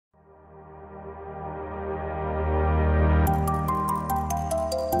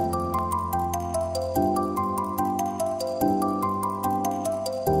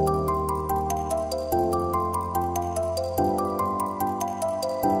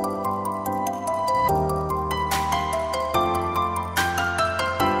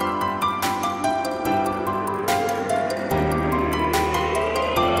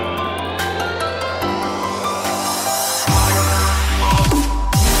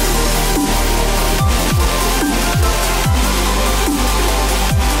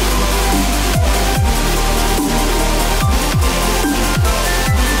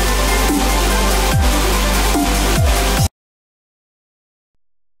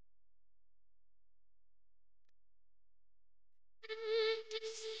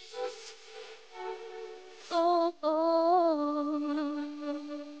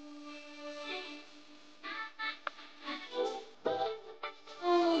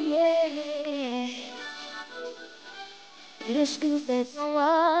嬉しくてそう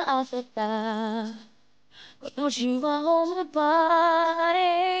は焦った。今年はホームパーテ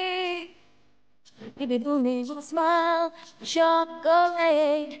ィー。Give it to me with a smile,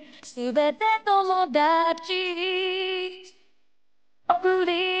 chocolate. すべて友達。贈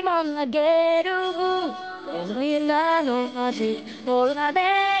り物あげる。みんなの味。空で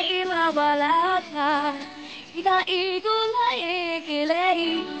今笑った。痛いぐらい綺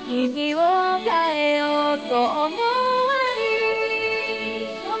麗。君を変えようと思い。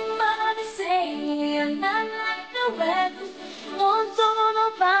Somebody say I'm not like the rest. 本当の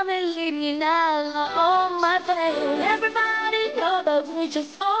ファミリーになろう my friend. Everybody know that we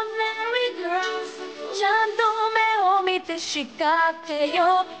just ordinary girls. ちゃんと目を見て叱って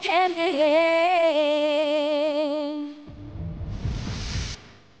よ、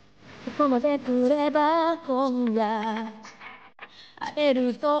ここまで来れば今夜会え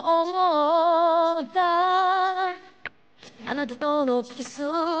ると思った。あなたとのキス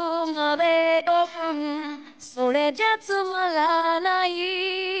まで5分、それじゃつまらな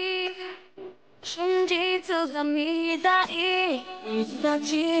い。真実が見たい。立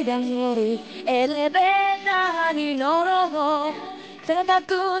ち上がりエレベーターに乗ろう。高く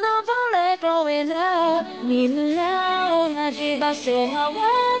登れとえな。みんな同じ場所が渡る。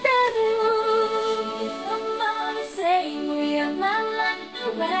Somebody say we are not like the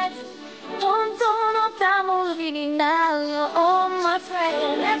rest. 本当のタモリになろう my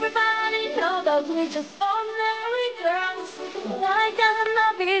friend. Everybody know that we just ordinary girls. Like a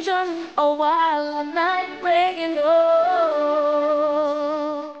vision, a wild night breaking on.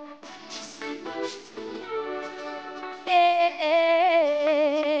 Yeah.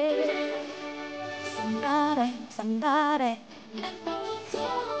 Somebody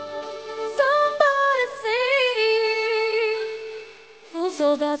sing.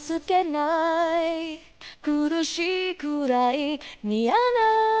 嘘がつけない苦しいくらいにあな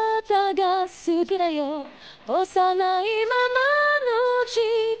たが好きだよ。幼いままの自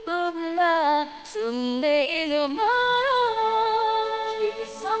分が住んでいるもの。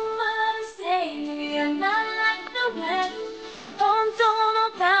Somebody say you're not like the rest. 本当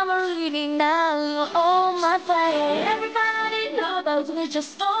のたまりになる Oh my friend. Everybody know that we're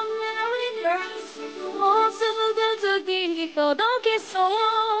just ordinary girls. もうすぐ次に届きそう。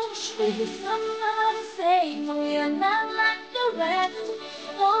Somebody say we're not like the rest.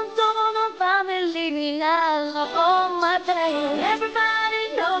 本当のファミリーになる Oh my friend.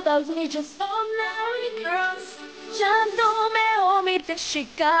 Everybody know that we're just ordinary girls. ちゃんと目を見て叱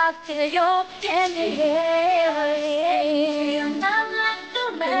ってよ。You're not like the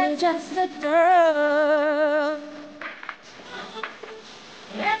rest. You're just a girl.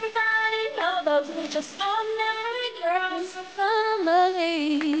 Everybody know that we're just ordinary girls. Family.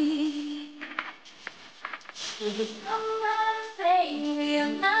 Somebody say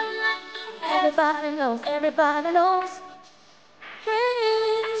we're not like the rest. Everybody knows. Everybody knows.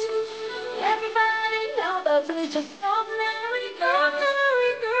 Everybody know that we're just ordinary girls.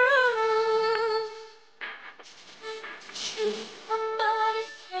 Ordinary girls. Somebody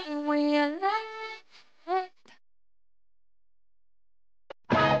say we're not like.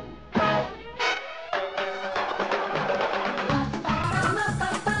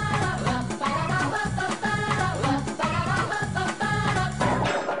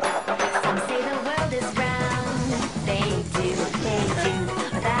 Some say the world is round. They do,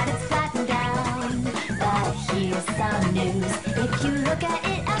 or that it's flattened down. But here's some news. If you look at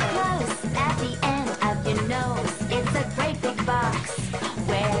it up close, at the end of your nose, it's a great big box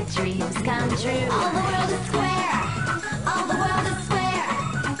where dreams come true. All the world is square. All the world is square.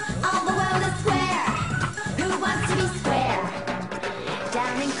 All the world is square. Who wants to be square?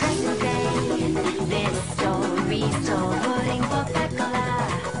 Down in Crescent Bay, this story's told, putting for Pecola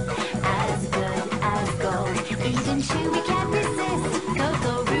as good as gold. Even Chewy can't resist.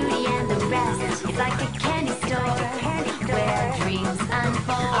 Coco, Rudy, and the rest. It's like a candy store where dreams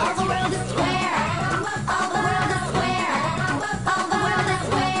unfold. All the world is square.